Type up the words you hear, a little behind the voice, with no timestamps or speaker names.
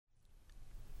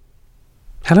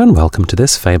Hello and welcome to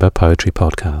this Faber Poetry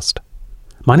Podcast.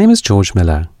 My name is George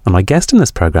Miller, and my guest in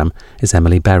this programme is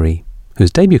Emily Berry,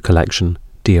 whose debut collection,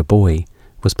 Dear Boy,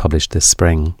 was published this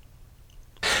spring.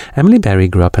 Emily Berry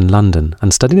grew up in London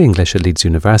and studied English at Leeds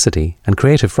University and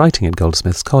creative writing at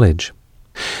Goldsmiths College.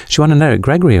 She won an Eric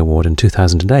Gregory Award in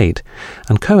 2008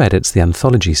 and co-edits the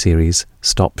anthology series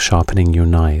Stop Sharpening Your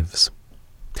Knives.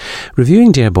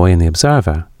 Reviewing Dear Boy in The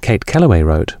Observer, Kate Kellaway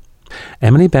wrote,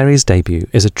 "Emily Berry's debut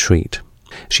is a treat.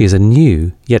 She is a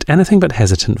new, yet anything but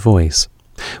hesitant voice.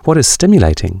 What is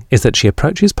stimulating is that she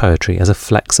approaches poetry as a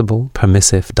flexible,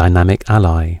 permissive, dynamic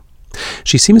ally.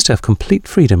 She seems to have complete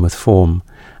freedom with form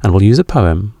and will use a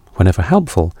poem, whenever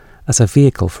helpful, as a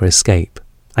vehicle for escape,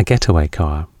 a getaway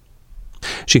car."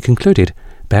 She concluded,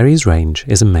 "Berry's range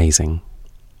is amazing."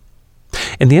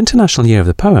 In the International Year of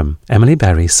the Poem, Emily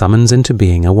Berry summons into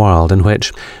being a world in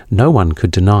which no one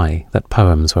could deny that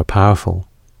poems were powerful,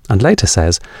 and later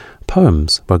says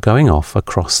poems were going off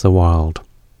across the world.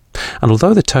 And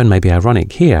although the tone may be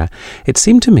ironic here, it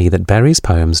seemed to me that Berry's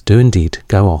poems do indeed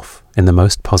go off in the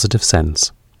most positive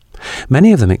sense.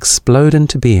 Many of them explode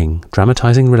into being,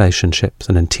 dramatising relationships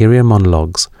and interior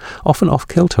monologues, often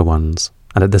off-kilter ones,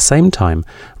 and at the same time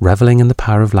revelling in the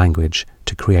power of language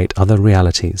to create other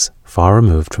realities far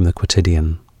removed from the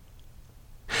quotidian.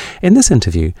 In this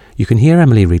interview, you can hear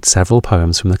Emily read several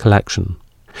poems from the collection.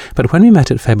 But when we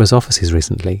met at Faber's offices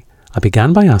recently, I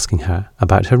began by asking her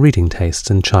about her reading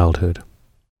tastes in childhood.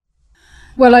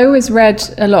 Well, I always read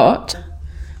a lot.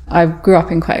 I grew up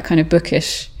in quite a kind of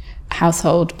bookish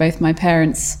household. Both my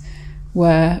parents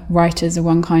were writers of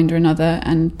one kind or another,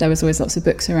 and there was always lots of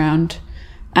books around.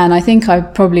 And I think I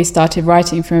probably started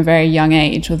writing from a very young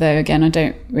age, although again, I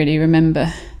don't really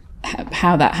remember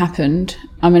how that happened.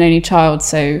 I'm an only child,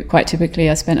 so quite typically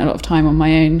I spent a lot of time on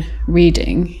my own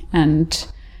reading, and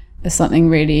there's something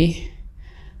really,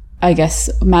 I guess,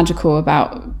 magical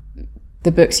about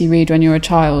the books you read when you're a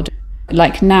child.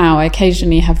 Like now, I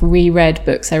occasionally have reread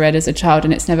books I read as a child,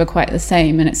 and it's never quite the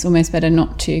same, and it's almost better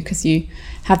not to, because you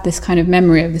have this kind of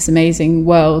memory of this amazing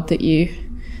world that you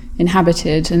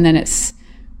inhabited, and then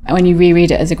when you reread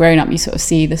it as a grown-up, you sort of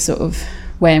see the sort of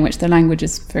way in which the language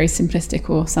is very simplistic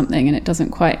or something, and it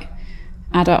doesn't quite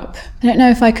add up. I don't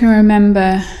know if I can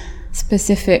remember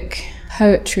specific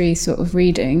poetry sort of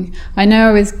reading. I know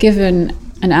I was given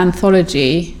an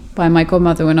anthology by my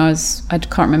godmother when I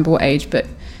can't remember what age, but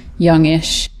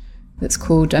youngish, that's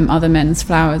called Other Men's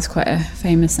Flowers, quite a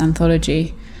famous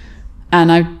anthology.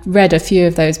 And I read a few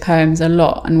of those poems a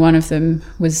lot, and one of them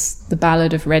was The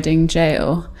Ballad of Reading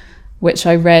Gaol, which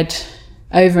I read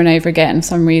over and over again. For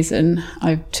some reason,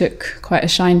 I took quite a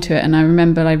shine to it, and I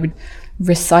remember I would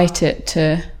recite it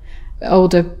to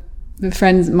older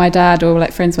friends, my dad, or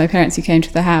like friends of my parents who came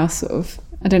to the house. Sort of,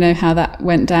 I don't know how that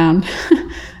went down.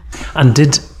 And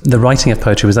did the writing of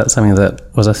poetry, was that something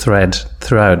that was a thread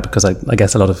throughout? Because I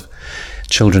guess a lot of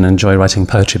children enjoy writing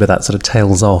poetry, but that sort of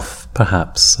tails off,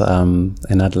 perhaps,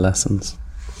 in adolescence.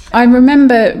 I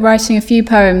remember writing a few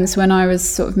poems when I was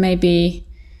sort of maybe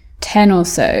 10 or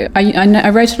so. I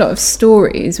wrote a lot of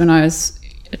stories when I was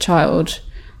a child.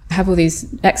 I have all these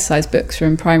exercise books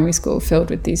from primary school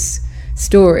filled with these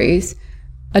stories.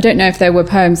 I don't know if there were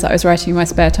poems that I was writing in my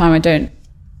spare time. I don't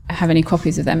have any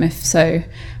copies of them, if so.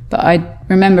 But I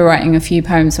remember writing a few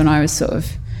poems when I was sort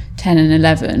of 10 and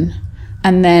 11.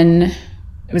 And then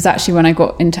it was actually when I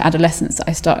got into adolescence that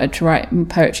I started to write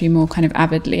poetry more kind of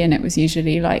avidly, and it was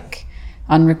usually like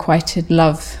unrequited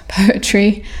love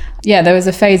poetry. Yeah, there was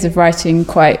a phase of writing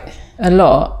quite a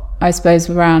lot, I suppose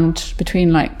around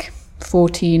between like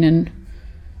 14 and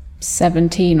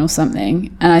 17 or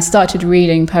something. And I started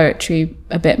reading poetry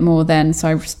a bit more then. So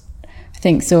I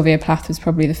think Sylvia Plath was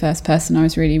probably the first person I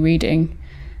was really reading.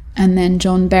 And then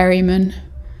John Berryman.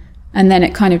 And then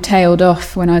it kind of tailed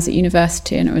off when I was at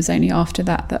university, and it was only after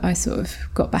that I sort of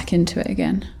got back into it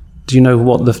again. Do you know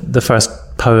what the first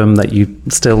poem that you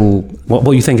still,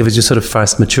 what you think of as your sort of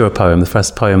first mature poem, the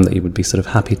first poem that you would be sort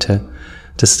of happy to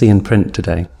see in print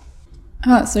today?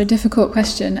 Oh, that's a difficult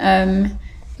question.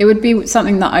 It would be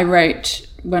something that I wrote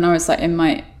when I was like in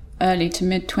my early to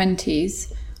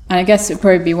mid-20s. And I guess it would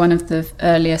probably be one of the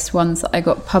earliest ones that I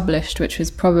got published, which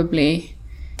was probably,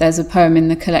 there's a poem in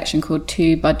the collection called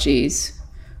Two Budgies,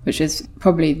 which is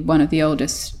probably one of the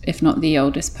oldest, if not the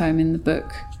oldest poem in the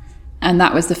book. And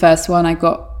that was the first one I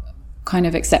got kind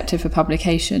of accepted for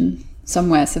publication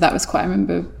somewhere. So that was quite, I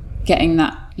remember getting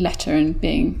that letter and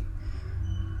being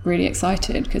really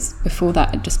excited, because before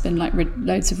that had just been like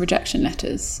loads of rejection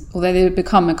letters, although they would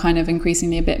become a kind of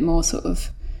increasingly a bit more sort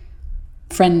of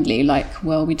friendly, like,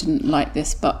 well, we didn't like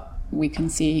this, but we can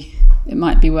see it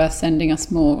might be worth sending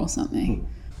us more or something.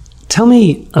 Tell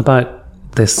me about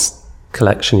this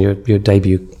collection, your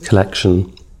debut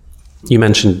collection. You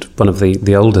mentioned one of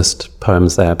the oldest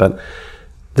poems there, but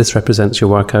this represents your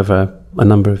work over a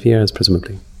number of years,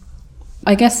 presumably.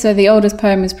 I guess so. The oldest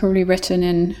poem was probably written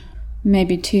in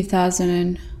maybe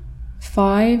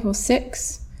 2005 or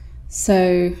 6.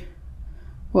 So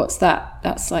what's that?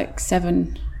 That's like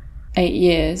 7-8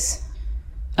 years.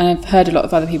 And I've heard a lot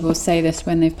of other people say this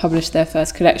when they've published their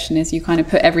first collection, is you kind of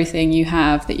put everything you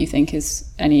have that you think is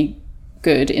any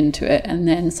good into it, and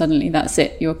then suddenly that's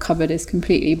it. Your cupboard is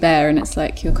completely bare, and it's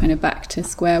like you're kind of back to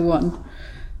square one,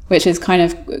 which is kind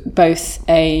of both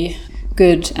a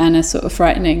good and a sort of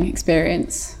frightening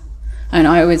experience. And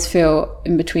I always feel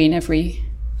in between every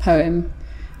poem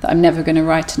that I'm never going to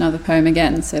write another poem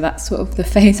again. So that's sort of the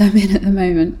phase I'm in at the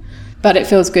moment. But it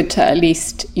feels good to at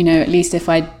least if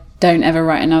I don't ever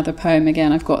write another poem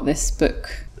again, I've got this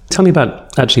book. Tell me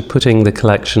about actually putting the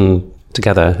collection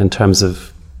together in terms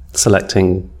of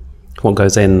selecting what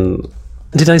goes in.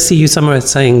 Did I see you somewhere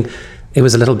saying it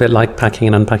was a little bit like packing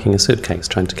and unpacking a suitcase,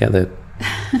 trying to get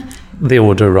the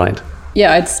order right?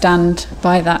 Yeah, I'd stand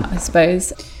by that, I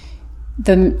suppose.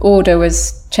 The order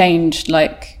was changed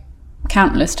like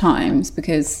countless times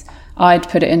because I'd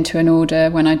put it into an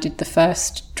order when I did the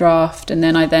first draft, and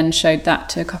then I then showed that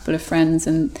to a couple of friends,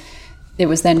 and it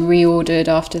was then reordered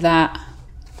after that.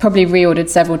 Probably reordered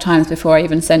several times before I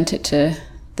even sent it to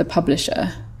the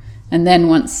publisher. And then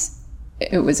once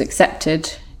it was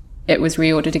accepted, it was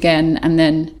reordered again, and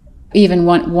then even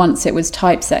once it was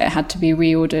typeset, it had to be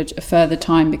reordered a further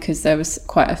time because there was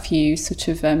quite a few sort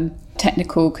of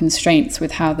technical constraints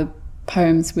with how the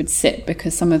poems would sit,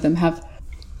 because some of them have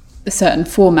certain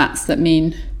formats that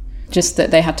mean just that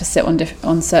they had to sit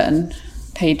on certain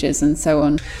pages and so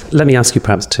on. Let me ask you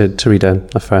perhaps to read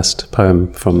a first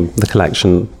poem from the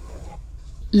collection.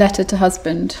 Letter to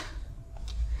Husband.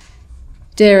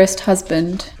 Dearest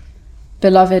husband,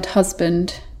 beloved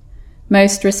husband,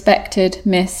 most respected,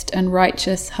 missed and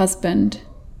righteous husband,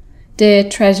 dear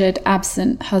treasured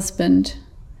absent husband,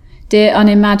 dear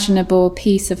unimaginable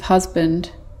piece of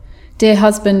husband, dear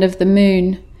husband of the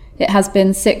moon, it has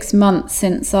been 6 months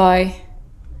since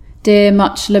dear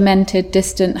much lamented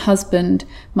distant husband,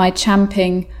 my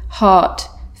champing heart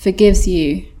forgives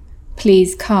you,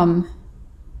 please come.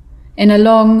 In a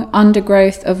long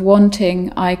undergrowth of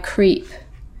wanting I creep,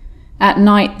 at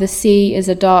night the sea is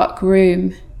a dark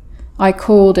room, I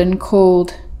called and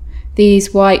called,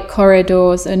 these white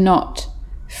corridors are not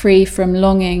free from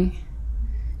longing.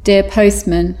 Dear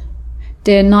postman,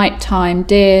 dear nighttime,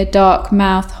 dear dark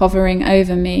mouth hovering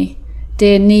over me,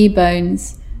 dear knee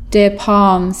bones, dear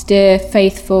palms, dear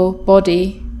faithful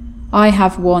body, I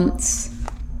have wants.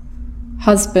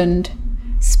 Husband,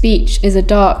 speech is a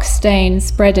dark stain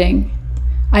spreading.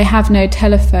 I have no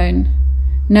telephone.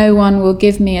 No one will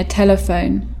give me a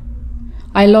telephone.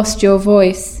 I lost your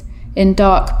voice in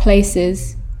dark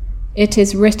places. It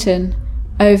is written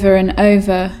over and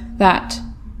over that,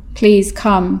 please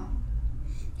come.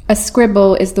 A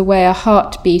scribble is the way a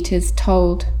heartbeat is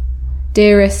told.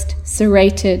 Dearest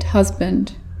serrated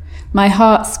husband, my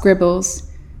heart scribbles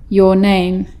your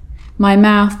name, my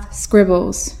mouth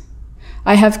scribbles.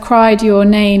 I have cried your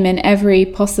name in every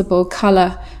possible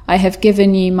colour. I have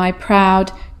given you my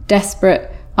proud, desperate,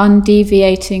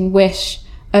 undeviating wish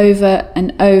over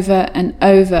and over and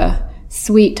over.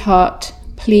 Sweetheart,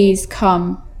 please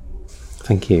come.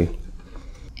 Thank you.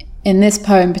 In this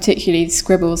poem particularly,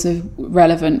 scribbles are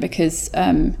relevant because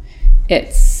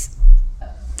it's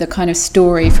the kind of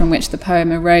story from which the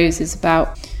poem arose is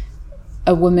about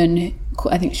a woman,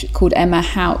 I think called Emma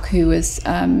Houck, who was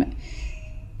in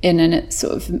a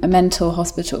sort of a mental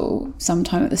hospital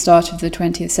sometime at the start of the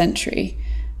 20th century.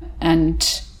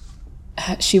 And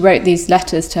she wrote these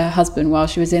letters to her husband while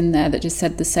she was in there that just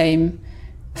said the same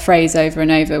phrase over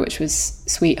and over, which was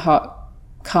 "Sweetheart,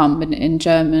 come" in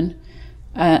German.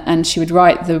 And she would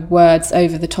write the words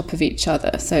over the top of each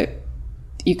other. So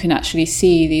you can actually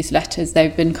see these letters. They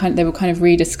were kind of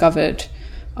rediscovered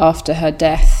after her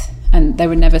death, and they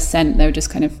were never sent. They were just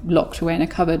kind of locked away in a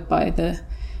cupboard by the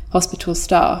hospital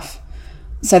staff.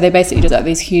 So they basically just have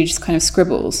these huge kind of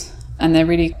scribbles, and they're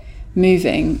really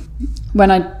moving.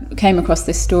 When I came across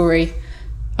this story,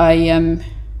 I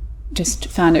just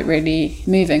found it really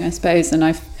moving, I suppose, and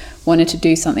I wanted to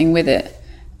do something with it.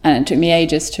 And it took me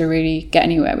ages to really get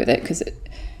anywhere with it because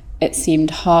it seemed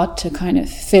hard to kind of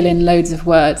fill in loads of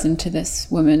words into this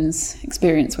woman's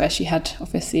experience where she had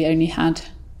obviously only had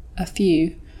a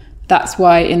few. That's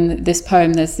why in this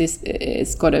poem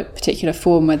it's got a particular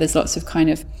form where there's lots of kind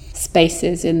of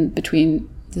spaces in between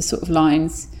the sort of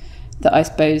lines that I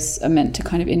suppose are meant to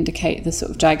kind of indicate the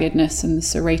sort of jaggedness and the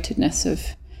serratedness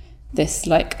of this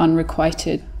like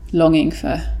unrequited longing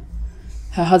for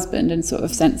her husband and sort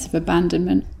of sense of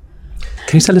abandonment.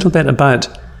 Can you say a little bit about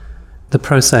the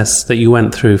process that you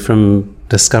went through from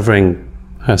discovering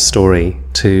her story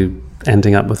to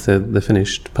ending up with the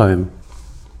finished poem?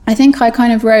 I think I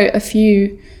kind of wrote a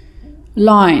few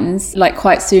lines like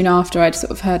quite soon after I'd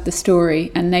sort of heard the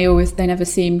story, and they never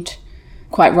seemed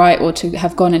quite right or to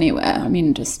have gone anywhere. I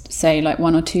mean, just say like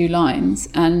one or two lines,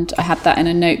 and I had that in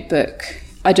a notebook.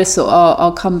 I just thought,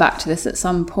 I'll come back to this at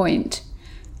some point.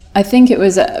 I think it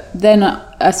was then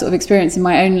a sort of experience in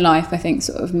my own life, I think,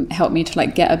 sort of helped me to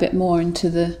like get a bit more into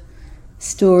the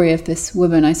story of this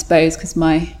woman, I suppose, because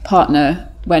my partner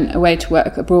went away to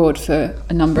work abroad for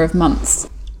a number of months.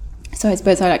 So I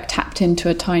suppose I like tapped into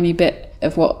a tiny bit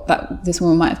of what this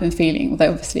woman might have been feeling,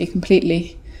 although obviously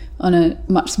completely on a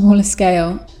much smaller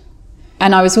scale.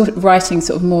 And I was writing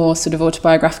sort of more sort of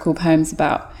autobiographical poems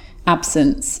about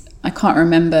absence. I can't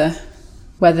remember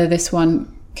whether this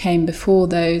one came before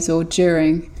those or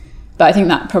during, but I think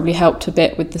that probably helped a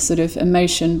bit with the sort of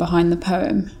emotion behind the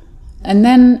poem. And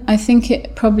then I think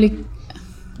it probably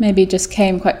maybe just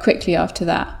came quite quickly after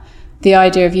that. The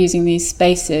idea of using these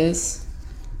spaces,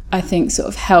 I think, sort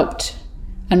of helped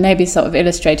and maybe sort of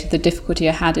illustrated the difficulty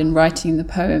I had in writing the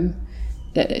poem,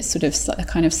 that it's sort of a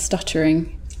kind of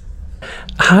stuttering.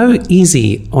 How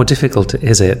easy or difficult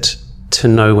is it to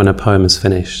know when a poem is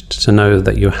finished, to know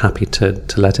that you're happy to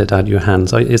let it out of your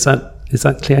hands? Is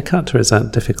that clear cut, or is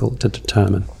that difficult to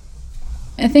determine?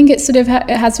 I think it sort of it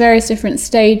has various different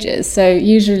stages. So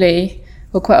usually,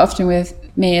 or quite often with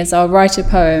me, is I'll write a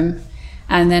poem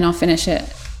and then I'll finish it.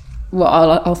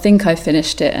 Well, I'll think I've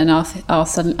finished it, and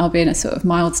I'll be in a sort of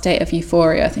mild state of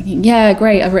euphoria, thinking, yeah,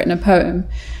 great, I've written a poem.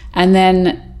 And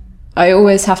then I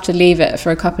always have to leave it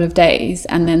for a couple of days,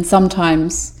 and then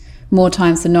sometimes, more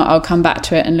times than not, I'll come back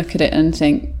to it and look at it and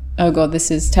think, oh God, this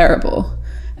is terrible.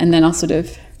 And then I'll sort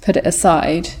of put it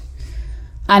aside.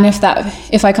 And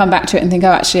if I come back to it and think,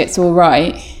 oh, actually, it's all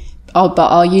right,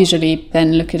 I'll usually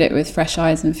then look at it with fresh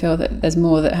eyes and feel that there's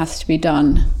more that has to be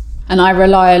done. And I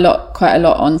rely quite a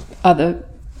lot on other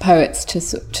poets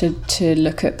to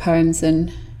look at poems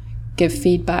and give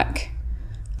feedback.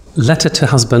 Letter to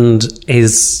Husband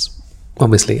is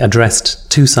obviously addressed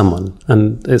to someone,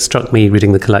 and it struck me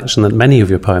reading the collection that many of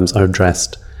your poems are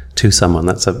addressed to someone.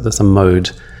 That's a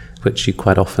mode which you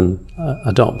quite often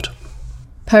adopt.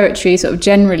 Poetry sort of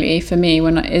generally for me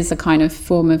is a kind of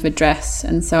form of address,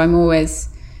 and so I'm always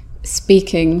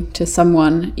speaking to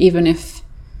someone, even if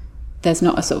there's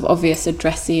not a sort of obvious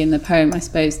addressee in the poem. I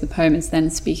suppose the poem is then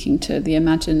speaking to the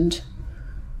imagined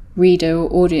reader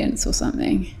or audience or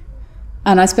something.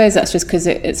 And I suppose that's just because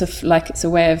it's a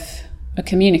way of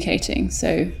communicating.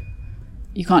 So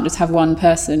you can't just have one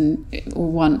person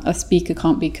or a speaker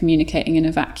can't be communicating in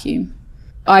a vacuum.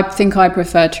 I think I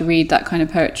prefer to read that kind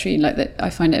of poetry like that. I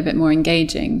find it a bit more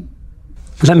engaging.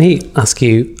 Let me ask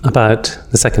you about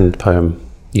the second poem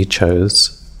you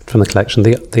chose from the collection,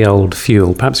 The Old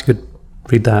Fuel. Perhaps you could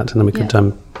read that and then we could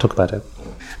talk about it.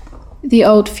 The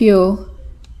Old Fuel.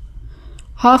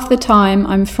 Half the time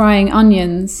I'm frying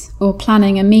onions or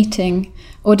planning a meeting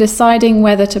or deciding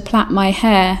whether to plait my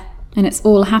hair, and it's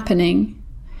all happening.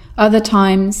 Other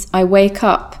times I wake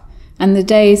up and the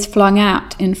day's flung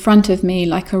out in front of me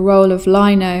like a roll of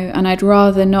lino, and I'd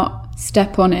rather not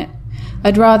step on it.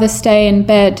 I'd rather stay in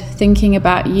bed thinking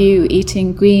about you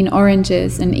eating green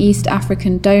oranges and East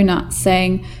African donuts,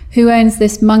 saying, "Who owns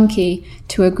this monkey?"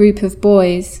 to a group of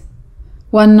boys.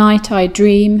 One night I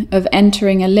dream of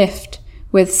entering a lift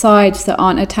with sides that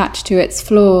aren't attached to its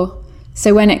floor,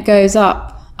 so when it goes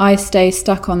up, I stay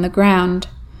stuck on the ground.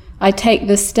 I take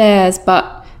the stairs,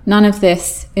 but none of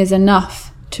this is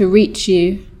enough to reach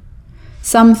you.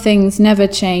 Some things never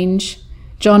change.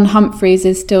 John Humphreys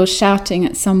is still shouting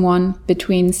at someone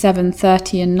between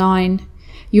 7:30 and 9.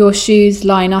 Your shoes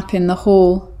line up in the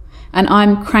hall, and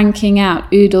I'm cranking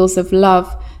out oodles of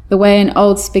love the way an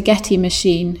old spaghetti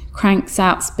machine cranks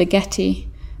out spaghetti.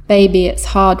 Baby, it's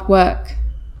hard work.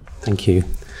 Thank you.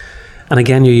 And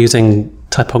again, you're using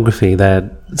typography there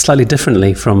slightly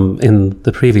differently from in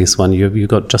the previous one. You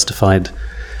got justified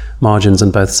margins on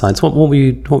both sides. What were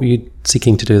you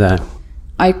seeking to do there?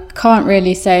 I can't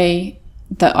really say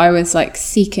that I was like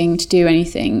seeking to do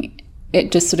anything.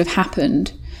 It just sort of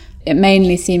happened. It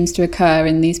mainly seems to occur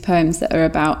in these poems that are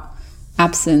about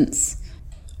absence.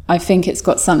 I think it's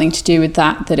got something to do with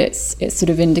that it sort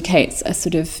of indicates a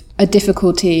sort of a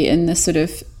difficulty in the sort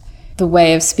of the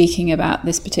way of speaking about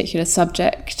this particular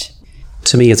subject.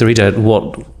 To me as a reader,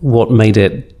 what made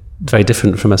it very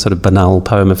different from a sort of banal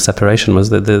poem of separation was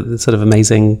the sort of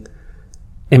amazing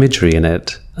imagery in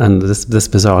it, and this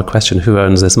bizarre question, who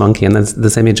owns this monkey? And there's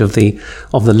this image of the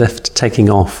lift taking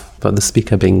off, but the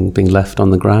speaker being left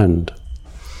on the ground.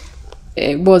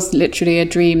 It was literally a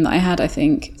dream that I had, I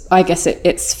think. I guess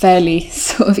it's fairly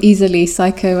sort of easily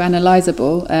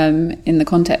psychoanalyzable in the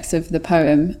context of the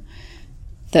poem,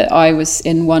 that I was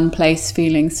in one place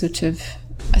feeling sort of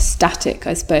static,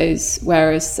 I suppose,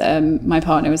 whereas my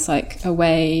partner was like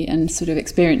away and sort of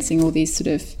experiencing all these sort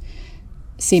of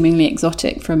seemingly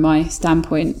exotic from my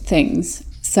standpoint things.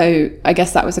 So I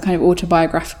guess that was a kind of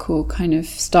autobiographical kind of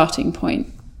starting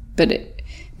point, but it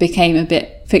became a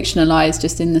bit fictionalized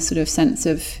just in the sort of sense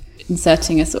of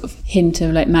inserting a sort of hint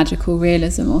of like magical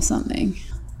realism or something.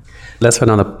 Let's put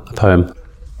on a poem.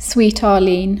 Sweet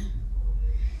Arlene.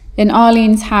 In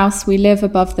Arlene's house we live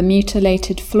above the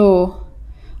mutilated floor.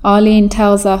 Arlene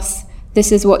tells us,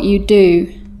 this is what you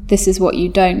do, this is what you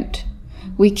don't.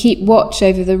 We keep watch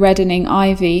over the reddening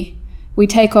ivy. We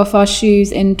take off our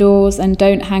shoes indoors and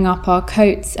don't hang up our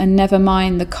coats and never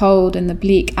mind the cold and the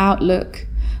bleak outlook.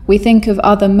 We think of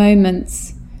other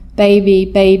moments. Baby,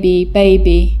 baby,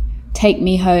 baby, take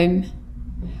me home.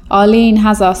 Arlene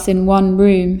has us in one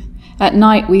room. At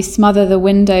night we smother the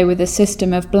window with a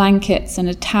system of blankets and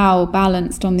a towel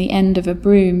balanced on the end of a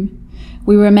broom.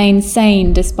 We remain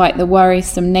sane despite the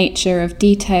worrisome nature of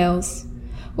details.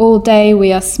 All day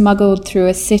we are smuggled through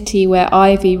a city where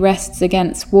ivy rests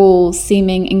against walls,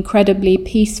 seeming incredibly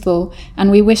peaceful,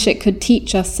 and we wish it could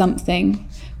teach us something.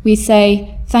 We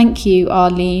say, thank you,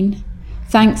 Arlene.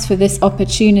 Thanks for this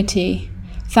opportunity.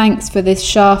 Thanks for this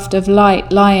shaft of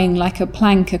light lying like a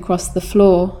plank across the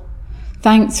floor.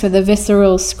 Thanks for the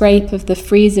visceral scrape of the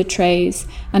freezer trays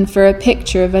and for a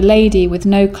picture of a lady with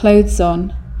no clothes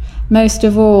on. Most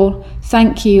of all,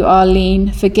 thank you,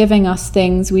 Arlene, for giving us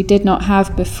things we did not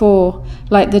have before,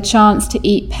 like the chance to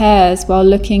eat pears while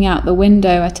looking out the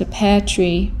window at a pear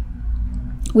tree.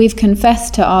 We've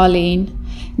confessed to Arlene.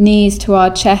 Knees to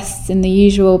our chests in the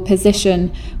usual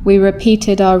position, we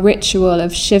repeated our ritual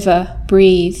of shiver,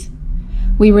 breathe.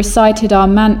 We recited our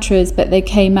mantras, but they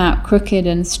came out crooked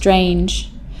and strange.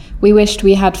 We wished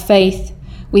we had faith.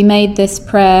 We made this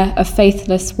prayer a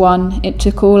faithless one. It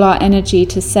took all our energy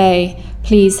to say,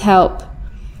 please help.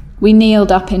 We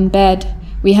kneeled up in bed.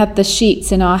 We had the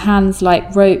sheets in our hands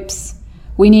like ropes.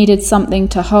 We needed something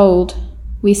to hold.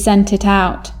 We sent it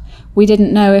out. We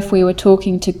didn't know if we were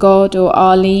talking to God or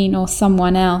Arlene or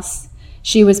someone else.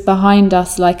 She was behind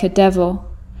us like a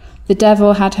devil. The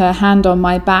devil had her hand on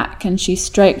my back and she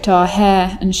stroked our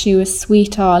hair, and she was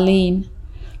sweet Arlene.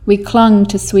 We clung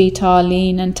to sweet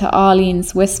Arlene and to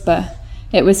Arlene's whisper.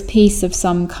 It was peace of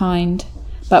some kind,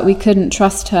 but we couldn't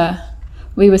trust her.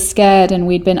 We were scared and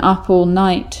we'd been up all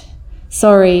night.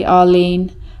 Sorry,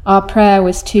 Arlene, our prayer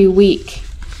was too weak.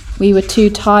 We were too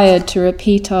tired to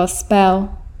repeat our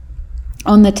spell.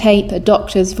 On the tape, a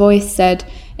doctor's voice said,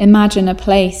 imagine a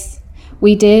place.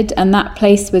 We did, and that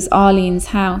place was Arlene's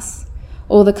house.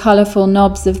 All the colourful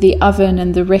knobs of the oven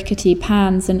and the rickety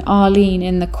pans, and Arlene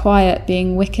in the quiet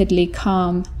being wickedly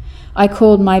calm. I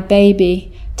called my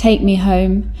baby, take me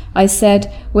home. I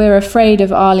said, we're afraid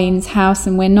of Arlene's house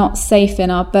and we're not safe in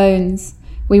our bones.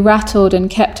 We rattled and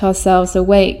kept ourselves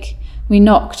awake. We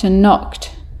knocked and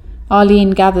knocked.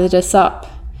 Arlene gathered us up.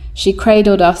 She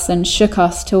cradled us and shook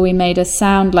us till we made a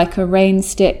sound like a rain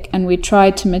stick, and we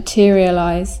tried to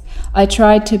materialize. I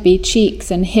tried to be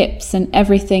cheeks and hips and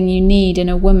everything you need in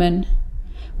a woman.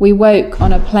 We woke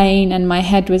on a plane and my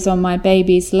head was on my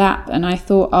baby's lap, and I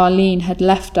thought Arlene had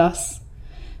left us.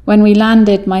 When we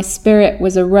landed, my spirit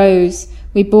was a rose.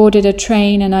 We boarded a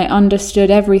train and I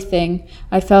understood everything.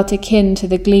 I felt akin to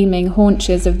the gleaming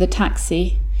haunches of the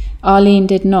taxi. Arlene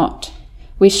did not.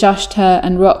 We shushed her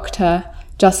and rocked her,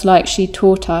 just like she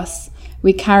taught us.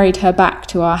 We carried her back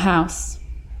to our house.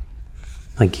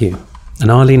 Thank you.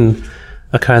 And Arlene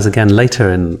occurs again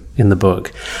later in the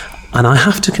book. And I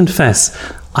have to confess,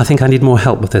 I think I need more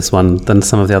help with this one than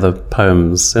some of the other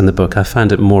poems in the book. I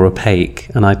found it more opaque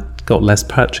and I got less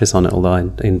purchase on it, although I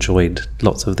enjoyed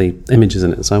lots of the images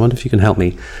in it. So I wonder if you can help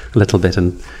me a little bit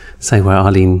and say where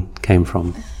Arlene came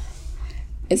from.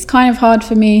 It's kind of hard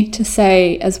for me to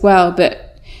say as well, but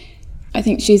I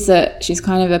think she's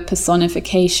kind of a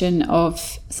personification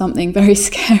of something very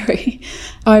scary.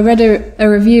 I read a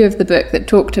review of the book that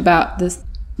talked about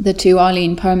the two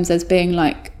Arlene poems as being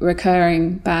like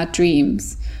recurring bad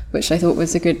dreams, which I thought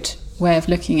was a good way of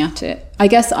looking at it. I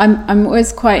guess I'm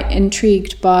always quite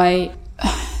intrigued by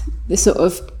the sort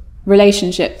of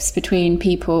relationships between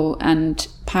people and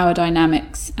power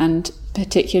dynamics, and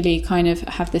particularly kind of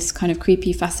have this kind of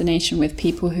creepy fascination with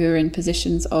people who are in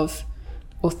positions of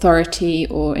authority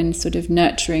or in sort of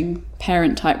nurturing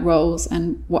parent type roles,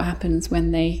 and what happens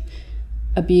when they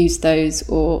abuse those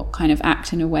or kind of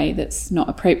act in a way that's not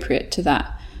appropriate to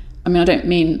that. I mean,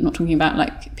 I'm not talking about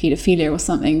like paedophilia or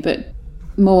something, but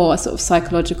more a sort of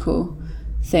psychological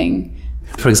thing.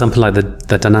 For example, like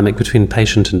the dynamic between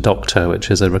patient and doctor,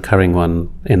 which is a recurring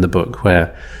one in the book,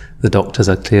 where the doctors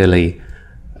are clearly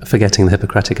forgetting the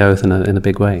Hippocratic Oath in a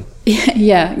big way.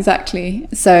 Yeah, exactly.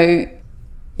 So,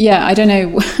 yeah, I don't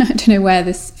know where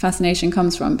this fascination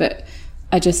comes from, but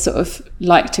I just sort of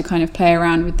like to kind of play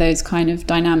around with those kind of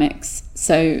dynamics.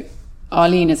 So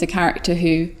Arlene is a character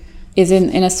who is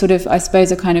in a sort of, I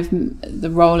suppose, a kind of the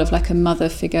role of like a mother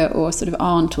figure or sort of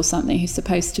aunt or something, who's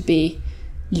supposed to be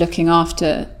looking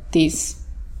after these.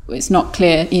 It's not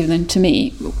clear even to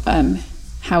me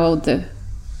how old the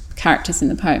characters in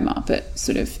the poem are, but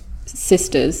sort of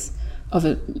sisters of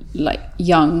a like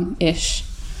young-ish,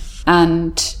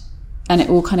 and it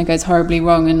all kind of goes horribly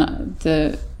wrong.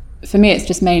 And for me, it's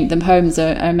just the poems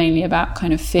are mainly about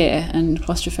kind of fear and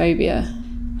claustrophobia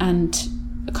and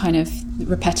a kind of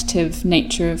repetitive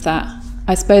nature of that.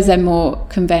 I suppose they're more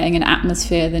conveying an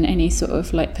atmosphere than any sort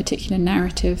of like particular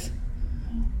narrative.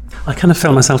 I kind of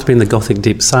felt myself to be in the Gothic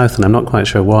Deep South, and I'm not quite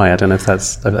sure why. I don't know if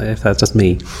that's just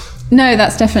me. No,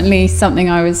 that's definitely something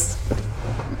I was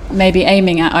maybe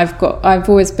aiming at. I've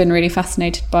always been really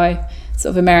fascinated by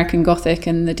sort of American Gothic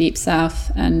and the Deep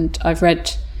South, and I've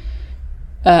read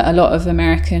a lot of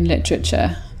American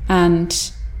literature,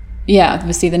 and yeah,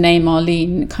 obviously the name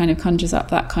Arlene kind of conjures up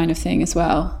that kind of thing as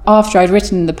well. After I'd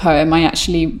written the poem, I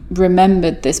actually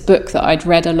remembered this book that I'd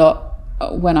read a lot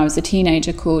when I was a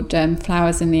teenager called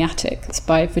Flowers in the Attic. It's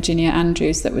by Virginia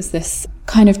Andrews. That was this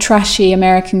kind of trashy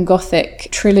American Gothic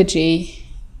trilogy.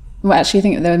 Well, actually, I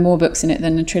think there were more books in it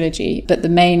than a trilogy, but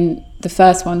the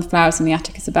first one, Flowers in the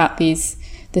Attic, is about this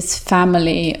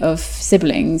family of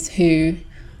siblings who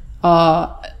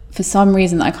are, for some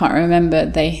reason that I can't remember,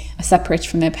 they are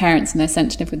separated from their parents and they're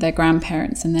sent to live with their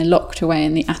grandparents, and they're locked away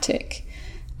in the attic.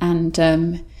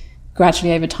 And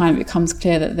gradually over time it becomes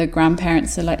clear that the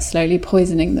grandparents are like slowly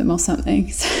poisoning them or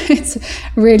something. So it's a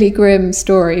really grim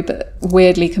story, but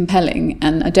weirdly compelling.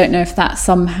 And I don't know if that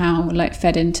somehow like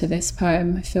fed into this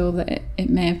poem. I feel that it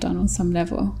may have done on some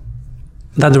level.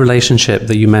 That relationship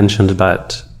that you mentioned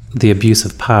about the abuse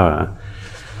of power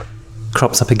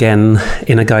crops up again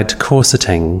in A Guide to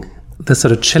Corseting. The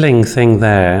sort of chilling thing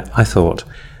there, I thought,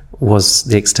 was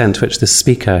the extent to which the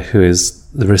speaker, who is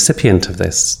the recipient of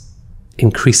this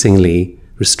increasingly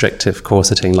restrictive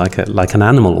corseting, like an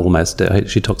animal almost,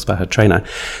 she talks about her trainer,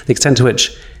 the extent to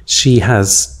which she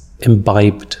has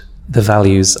imbibed the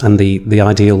values and the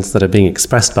ideals that are being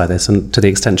expressed by this, and to the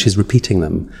extent she's repeating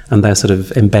them, and they're sort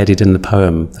of embedded in the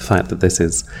poem, the fact that this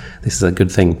is a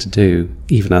good thing to do,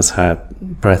 even as her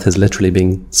breath is literally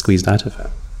being squeezed out of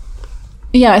her.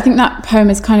 Yeah, I think that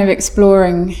poem is kind of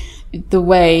exploring the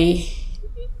way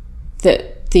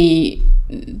that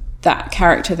that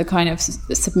character, the kind of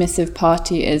submissive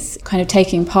party, is kind of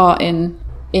taking part in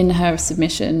her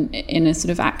submission in a sort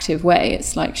of active way.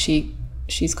 It's like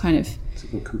she's kind of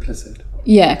complicit.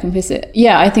 Yeah, complicit.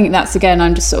 Yeah, I think that's, again,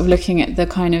 I'm just sort of looking at the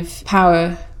kind of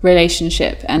power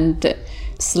relationship and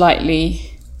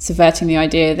slightly subverting the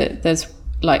idea that there's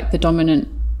like the dominant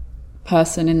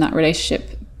person in that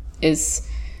relationship is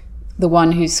the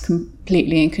one who's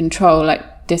completely in control.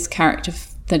 Like this character,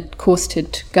 the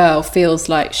corseted girl, feels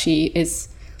like she is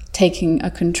taking a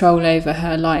control over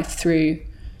her life through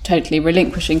totally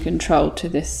relinquishing control to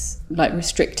this like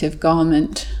restrictive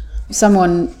garment.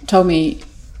 Someone told me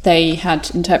they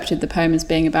had interpreted the poem as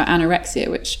being about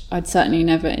anorexia, which I'd certainly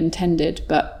never intended,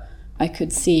 but I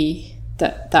could see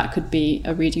that could be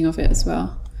a reading of it as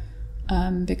well,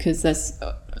 because there's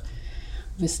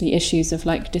obviously issues of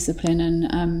like discipline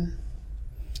and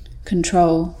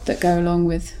control that go along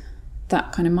with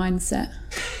that kind of mindset.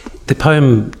 The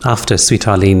poem after Sweet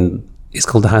Arlene is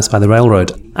called The House by the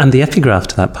Railroad, and the epigraph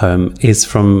to that poem is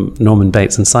from Norman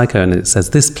Bates and Psycho, and it says,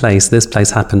 this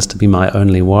place happens to be my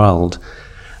only world.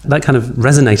 That kind of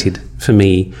resonated for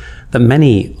me, that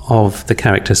many of the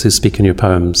characters who speak in your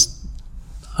poems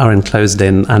are enclosed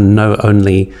in and know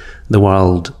only the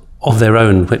world of their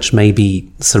own, which may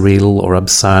be surreal or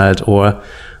absurd or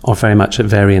very much at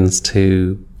variance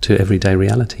to everyday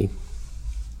reality.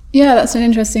 Yeah, that's an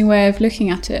interesting way of looking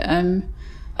at it.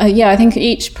 I think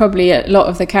a lot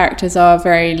of the characters are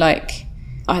very, like,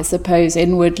 I suppose,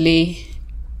 inward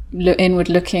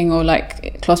looking or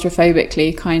like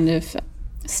claustrophobically kind of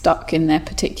stuck in their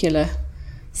particular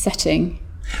setting.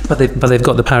 But they've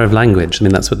got the power of language. I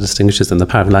mean, that's what distinguishes them, the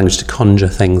power of language to conjure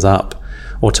things up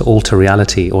or to alter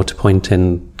reality or to point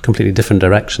in completely different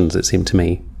directions, it seemed to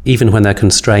me. Even when they're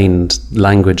constrained,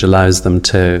 language allows them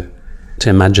to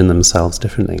imagine themselves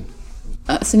differently.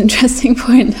 That's an interesting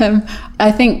point.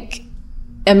 I think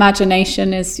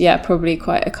imagination is, probably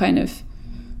quite a kind of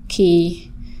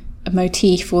key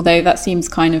motif, although that seems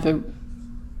kind of a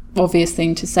obvious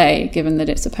thing to say, given that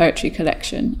it's a poetry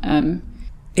collection.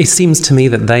 It seems to me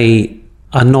that they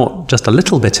are not just a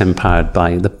little bit empowered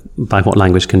by what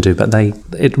language can do, but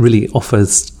it really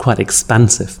offers quite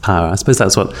expansive power. I suppose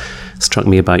that's what struck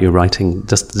me about your writing,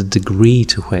 just the degree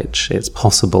to which it's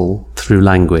possible through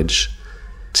language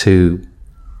to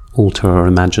alter or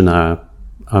imagine our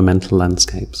mental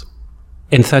landscapes.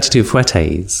 In 32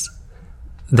 Fouettes,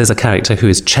 there's a character who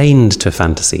is chained to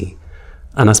fantasy,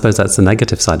 and I suppose that's the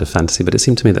negative side of fantasy, but it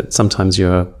seemed to me that sometimes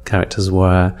your characters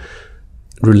were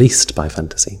released by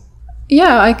fantasy.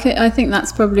 Yeah, I think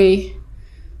that's probably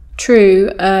true,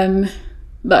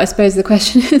 but I suppose the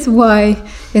question is why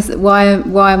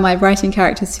am I writing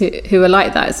characters who are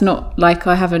like that? It's not like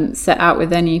I haven't set out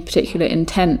with any particular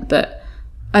intent, but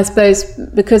I suppose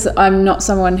because I'm not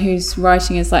someone whose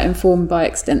writing is like informed by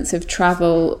extensive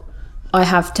travel, I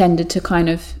have tended to kind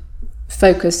of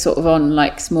focus sort of on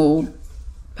like small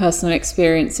personal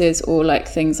experiences or like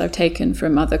things I've taken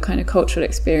from other kind of cultural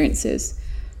experiences.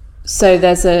 So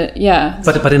there's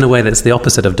but in a way that's the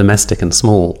opposite of domestic and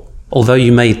small. Although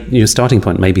your starting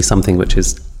point may be something which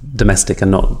is domestic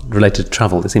and not related to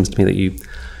travel, it seems to me that you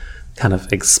kind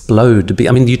of explode.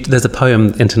 There's a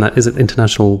poem, is it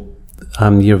International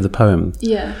Year of the Poem?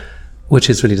 Yeah. Which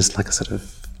is really just like a sort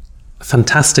of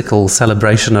fantastical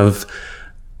celebration of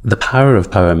the power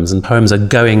of poems, and poems are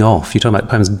going off. You talk about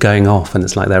poems going off, and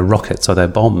it's like they're rockets or they're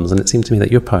bombs, and it seemed to me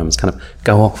that your poems kind of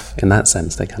go off in that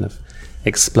sense. They kind of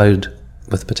explode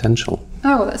with potential.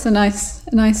 Oh, that's a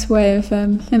nice way of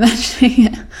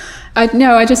imagining it.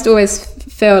 I just always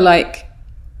feel like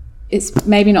it's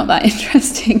maybe not that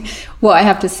interesting what I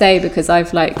have to say, because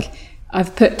I've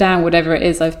put down whatever it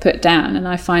is I've put down, and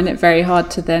I find it very hard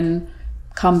to then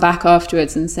come back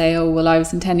afterwards and say, oh well, I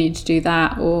was intending to do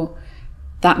that, or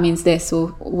that means this, or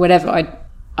whatever.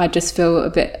 I just feel a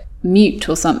bit mute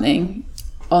or something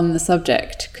on the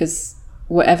subject, because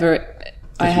whatever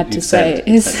I had to say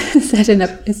is said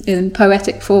in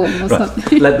poetic form or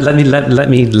something. Let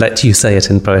me let you say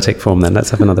it in poetic form then. Let's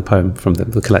have another poem from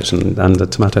the collection, and the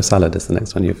tomato salad is the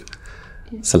next one you've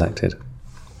selected.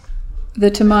 The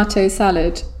Tomato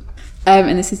Salad,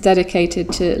 and this is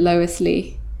dedicated to Lois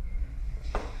Lee.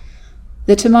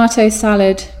 The tomato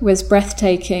salad was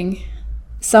breathtaking.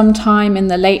 Sometime in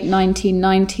the late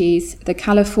 1990s, the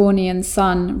Californian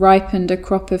sun ripened a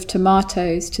crop of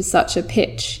tomatoes to such a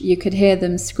pitch you could hear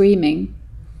them screaming.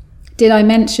 Did I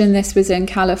mention this was in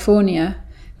California?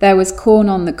 There was corn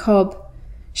on the cob.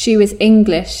 She was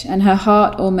English, and her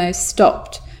heart almost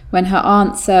stopped when her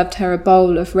aunt served her a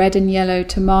bowl of red and yellow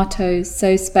tomatoes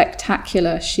so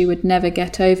spectacular she would never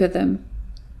get over them.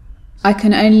 I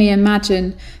can only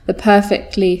imagine the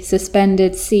perfectly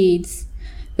suspended seeds,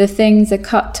 the things a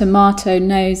cut tomato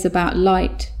knows about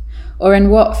light, or in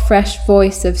what fresh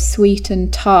voice of sweet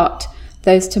and tart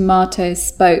those tomatoes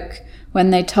spoke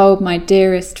when they told my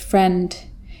dearest friend,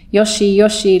 Yoshi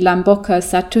Yoshi Lamboka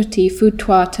Satuti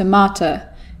Futwa Tomata,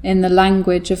 in the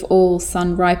language of all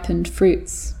sun-ripened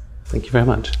fruits. Thank you very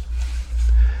much.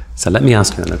 So let me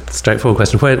ask you a straightforward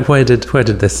question. Where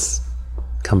did this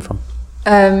come from?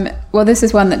 Well, this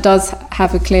is one that does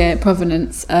have a clear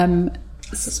provenance. I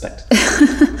suspect.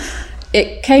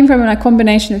 It came from a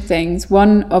combination of things,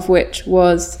 one of which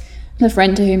was the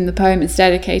friend to whom the poem is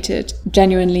dedicated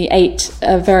genuinely ate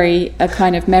a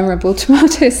kind of memorable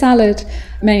tomato salad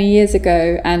many years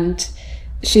ago, and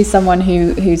she's someone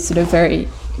who sort of very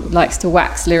likes to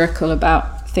wax lyrical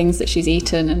about things that she's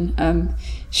eaten, and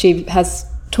she has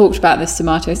talked about this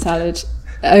tomato salad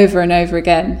over and over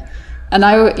again, and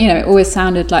it always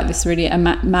sounded like this really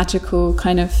magical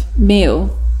kind of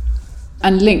meal,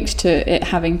 and linked to it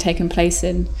having taken place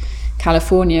in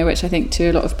California, which I think to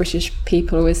a lot of British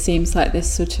people always seems like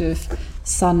this sort of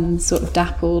sun sort of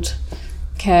dappled,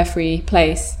 carefree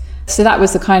place. So that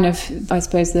was the kind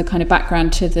of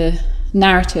background to the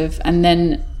narrative. And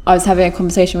then I was having a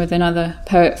conversation with another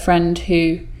poet friend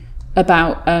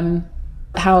about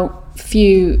how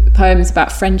few poems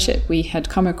about friendship we had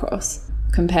come across,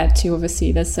 compared to,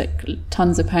 obviously, there's like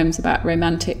tons of poems about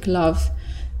romantic love,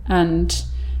 and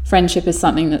friendship is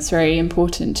something that's very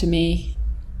important to me,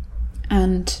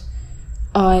 and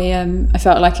I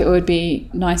felt like it would be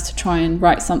nice to try and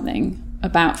write something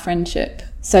about friendship.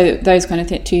 So those kind of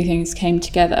two things came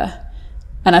together,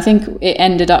 And I think it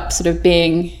ended up sort of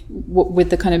being, with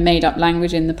the kind of made up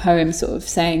language in the poem, sort of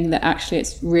saying that actually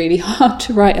it's really hard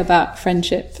to write about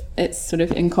friendship. It's sort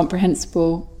of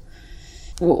incomprehensible,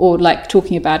 or like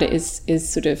talking about it is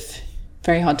sort of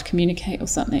very hard to communicate or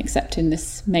something, except in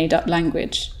this made up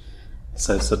language.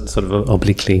 So sort of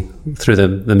obliquely through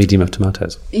the medium of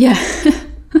tomatoes. Yeah.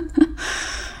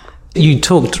 You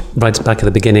talked right back at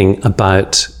the beginning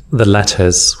about the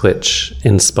letters which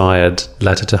inspired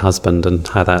Letter to Husband and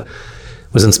how that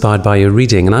was inspired by your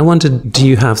reading. And I wondered, do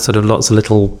you have sort of lots of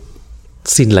little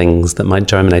seedlings that might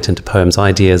germinate into poems,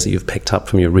 ideas that you've picked up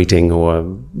from your reading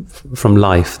or from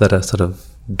life that are sort of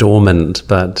dormant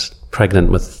but pregnant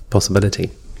with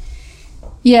possibility?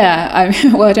 Yeah,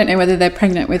 I don't know whether they're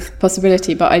pregnant with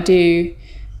possibility, but I do.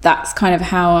 That's kind of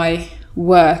how I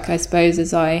work, I suppose,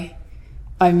 as I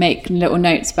make little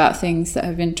notes about things that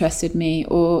have interested me,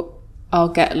 or I'll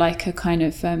get like a kind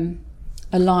of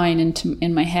a line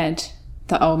in my head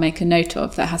that I'll make a note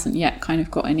of that hasn't yet kind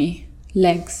of got any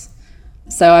legs.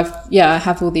 So I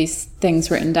have all these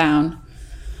things written down,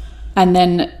 and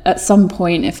then at some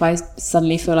point, if I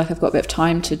suddenly feel like I've got a bit of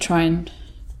time to try and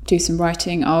do some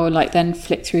writing, I'll like then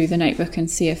flick through the notebook and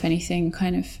see if anything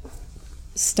kind of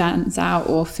stands out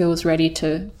or feels ready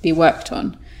to be worked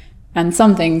on. And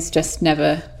some things just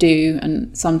never do,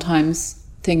 and sometimes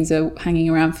things are hanging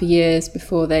around for years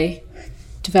before they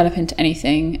develop into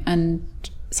anything, and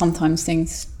sometimes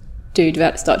things do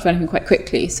start developing quite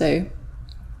quickly. So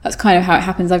that's kind of how it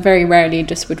happens. I very rarely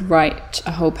just would write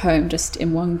a whole poem just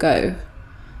in one go.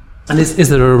 And is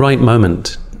there a right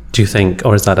moment, do you think,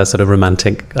 or is that a sort of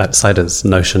romantic outsider's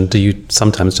notion? Do you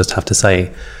sometimes just have to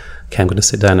say, okay, I'm going to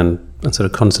sit down and sort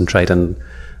of concentrate and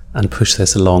push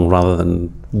this along rather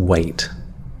than wait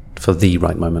for the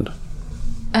right moment?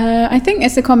 I think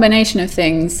it's a combination of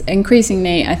things.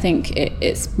 Increasingly, I think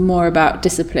it's more about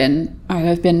discipline. I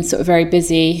have been sort of very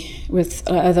busy with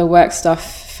other work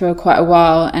stuff for quite a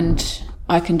while, and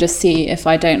I can just see if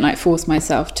I don't like force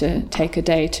myself to take a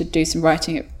day to do some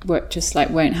writing, it just like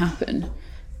won't happen.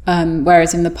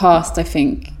 Whereas in the past, I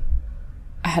think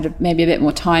I had maybe a bit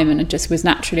more time, and it just was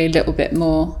naturally a little bit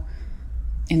more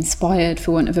inspired,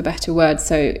 for want of a better word,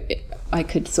 so I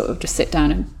could sort of just sit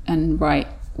down and write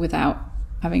without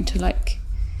having to like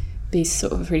be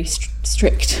sort of really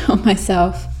strict on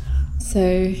myself.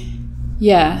 So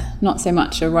yeah, not so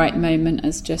much a right moment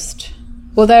as just,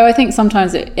 although I think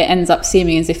sometimes it ends up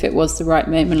seeming as if it was the right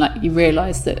moment, like you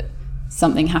realise that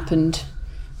something happened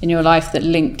in your life that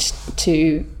linked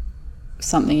to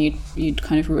something you'd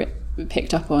kind of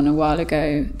picked up on a while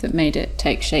ago that made it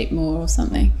take shape more or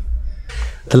something.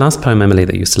 The last poem, Emily,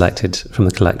 that you selected from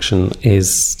the collection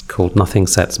is called Nothing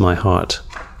Sets My Heart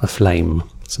Aflame.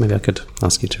 So maybe I could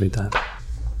ask you to read that.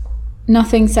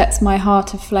 Nothing sets my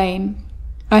heart aflame.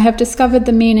 I have discovered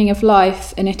the meaning of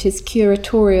life, and it is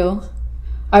curatorial.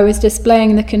 I was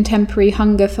displaying the contemporary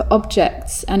hunger for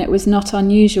objects, and it was not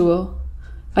unusual.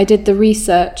 I did the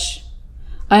research.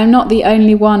 I am not the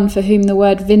only one for whom the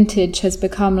word vintage has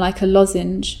become like a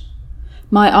lozenge.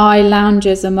 My eye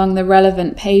lounges among the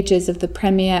relevant pages of the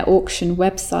Premier Auction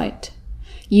website.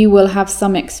 You will have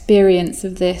some experience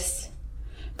of this.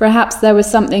 Perhaps there was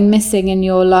something missing in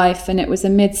your life, and it was a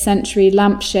mid-century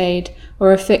lampshade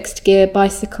or a fixed-gear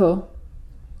bicycle.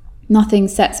 Nothing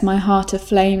sets my heart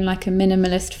aflame like a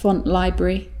minimalist font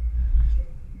library.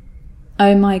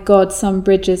 Oh my God, some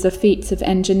bridges are feats of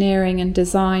engineering and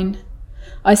design.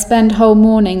 I spend whole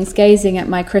mornings gazing at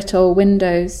my Crittol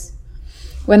windows.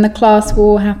 When the class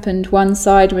war happened, one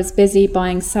side was busy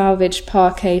buying salvaged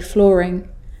parquet flooring.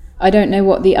 I don't know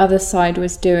what the other side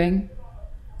was doing.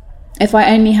 If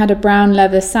I only had a brown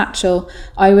leather satchel,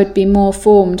 I would be more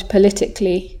formed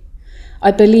politically.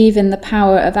 I believe in the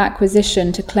power of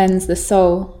acquisition to cleanse the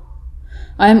soul.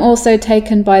 I am also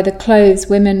taken by the clothes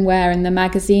women wear in the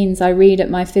magazines I read at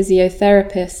my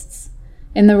physiotherapist's.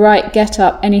 In the right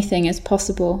get-up, anything is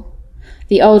possible.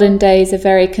 The olden days are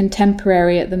very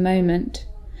contemporary at the moment.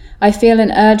 I feel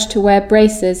an urge to wear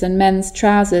braces and men's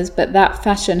trousers, but that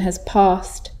fashion has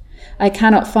passed. I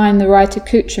cannot find the right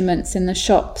accoutrements in the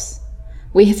shops.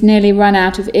 We have nearly run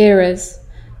out of eras.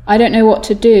 I don't know what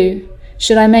to do.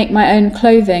 Should I make my own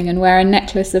clothing and wear a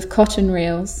necklace of cotton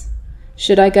reels?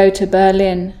 Should I go to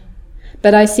Berlin?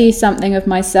 But I see something of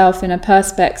myself in a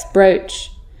perspex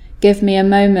brooch. Give me a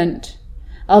moment.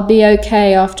 I'll be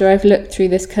okay after I've looked through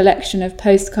this collection of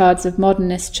postcards of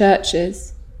modernist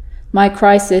churches. My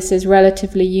crisis is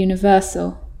relatively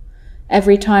universal.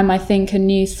 Every time I think a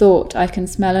new thought, I can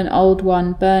smell an old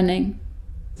one burning.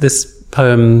 This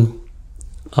poem,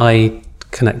 I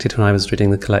connected when I was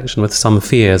reading the collection with some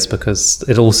fears, because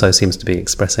it also seems to be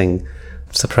expressing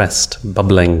suppressed,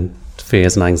 bubbling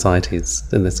fears and anxieties,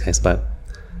 in this case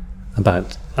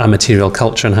about our material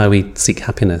culture and how we seek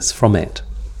happiness from it.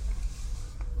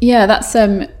 Yeah, that's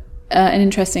an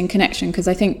interesting connection, because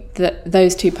I think that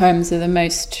those two poems are the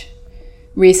most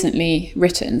recently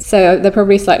written, so they're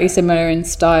probably slightly similar in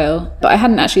style, but I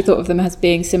hadn't actually thought of them as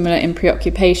being similar in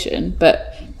preoccupation,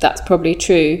 but that's probably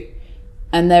true.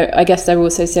 And I guess they're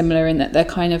also similar in that they're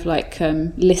kind of like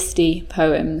listy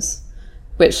poems,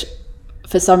 which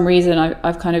for some reason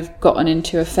I've kind of gotten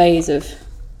into a phase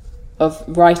of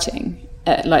writing.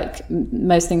 Like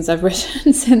most things I've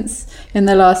written since in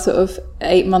the last sort of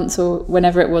 8 months or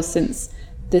whenever it was since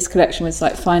this collection was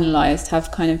like finalised,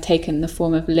 have kind of taken the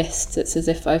form of lists. It's as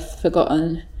if I've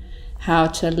forgotten how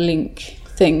to link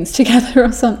things together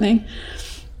or something.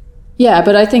 Yeah,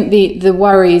 but I think the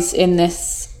worries in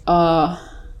this are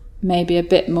maybe a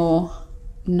bit more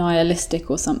nihilistic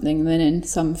or something than in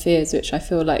some fears, which I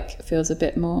feel like feels a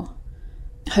bit more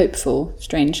hopeful,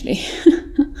 strangely.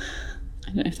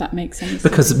 I don't know if that makes any sense.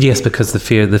 Because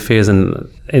the fears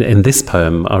in this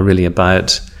poem are really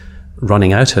about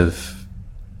running out of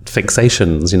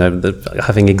fixations,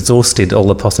 having exhausted all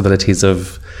the possibilities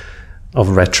of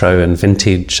retro and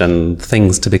vintage and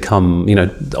things to become,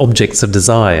 objects of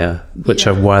desire, which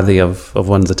are worthy of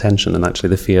one's attention, and actually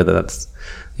the fear that's,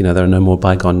 there are no more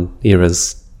bygone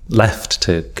eras left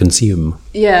to consume.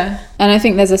 Yeah, and I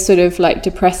think there's a sort of like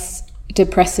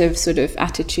depressive sort of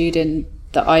attitude in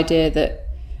the idea that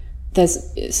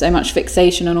there's so much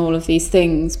fixation on all of these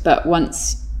things, but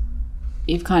once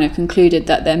you've kind of concluded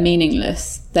that they're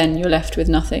meaningless, then you're left with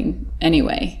nothing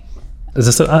anyway. There's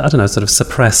a sort of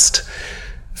suppressed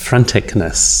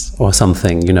franticness or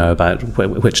something, about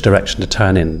which direction to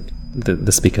turn in.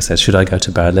 The speaker says, "Should I go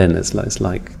to Berlin?" It's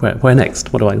like, where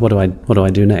next? What do I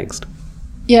do next?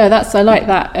 Yeah, I like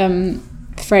that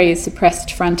phrase, suppressed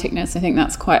franticness. I think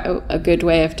that's quite a good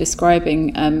way of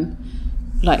describing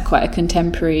like quite a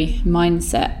contemporary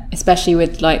mindset, especially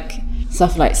with like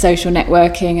stuff like social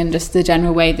networking and just the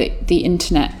general way that the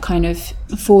internet kind of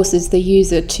forces the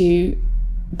user to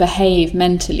behave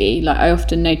mentally. Like I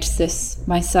often notice this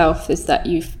myself, is that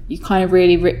you kind of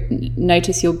really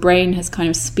notice your brain has kind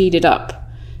of speeded up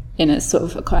in a sort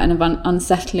of a kind of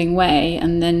unsettling way,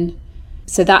 and then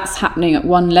so that's happening at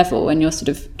one level, and you're sort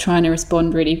of trying to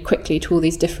respond really quickly to all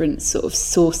these different sort of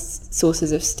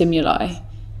sources of stimuli.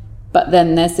 But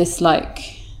then there's this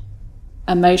like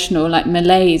emotional like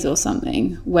malaise or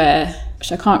something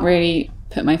which I can't really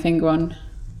put my finger on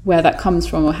where that comes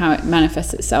from or how it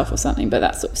manifests itself or something, but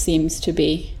that sort of seems to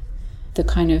be the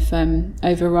kind of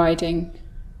overriding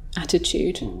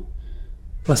attitude.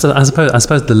 Well, so I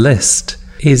suppose the list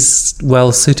is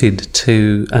well suited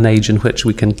to an age in which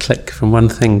we can click from one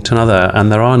thing to another, and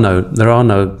there are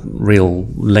no real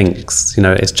links.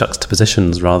 It's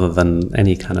juxtapositions rather than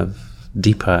any kind of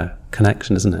deeper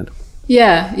connection, isn't it?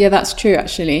 Yeah, that's true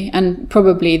actually, and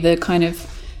probably the kind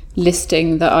of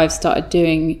listing that I've started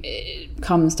doing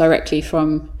comes directly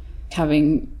from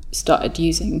having started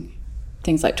using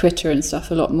things like Twitter and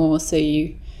stuff a lot more. So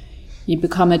you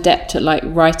become adept at like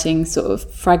writing sort of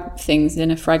things in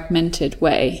a fragmented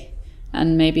way,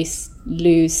 and maybe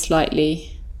lose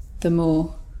slightly the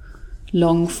more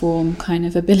long form kind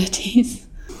of abilities.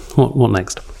 What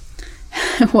next?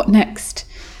 What next?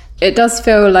 It does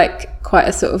feel like quite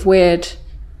a sort of weird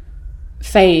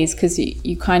phase, because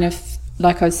you kind of,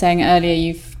 like I was saying earlier,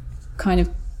 you've kind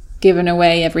of given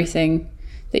away everything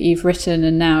that you've written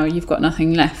and now you've got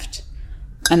nothing left.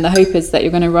 And the hope is that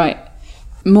you're going to write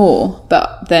more,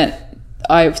 but then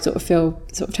I sort of feel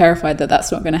sort of terrified that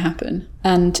that's not going to happen.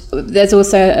 And there's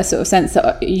also a sort of sense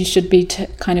that you should be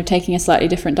kind of taking a slightly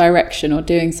different direction or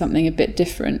doing something a bit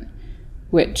different,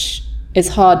 which is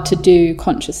hard to do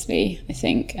consciously, I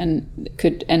think, and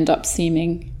could end up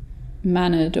seeming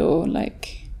mannered or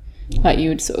like you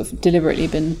would sort of deliberately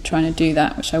been trying to do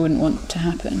that, which I wouldn't want to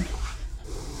happen.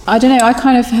 I don't know, I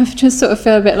kind of have just sort of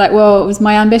feel a bit like, well, it was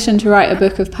my ambition to write a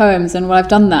book of poems, and well, I've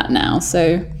done that now,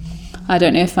 so I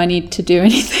don't know if I need to do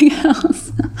anything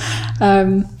else.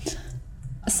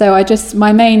 So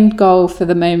my main goal for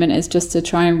the moment is just to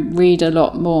try and read a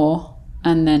lot more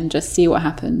and then just see what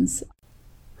happens.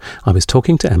 I was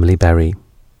talking to Emily Berry.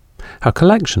 Her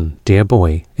collection, Dear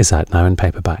Boy, is out now in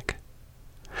paperback.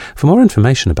 For more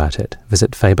information about it,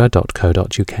 visit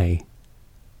faber.co.uk.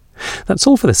 That's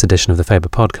all for this edition of the Faber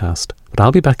Podcast, but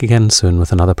I'll be back again soon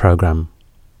with another programme.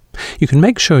 You can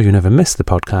make sure you never miss the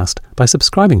podcast by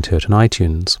subscribing to it on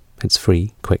iTunes. It's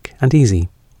free, quick and easy.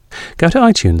 Go to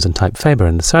iTunes and type Faber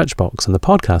in the search box on the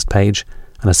podcast page,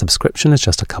 and a subscription is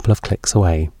just a couple of clicks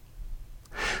away.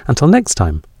 Until next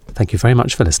time, thank you very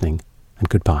much for listening, and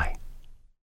goodbye.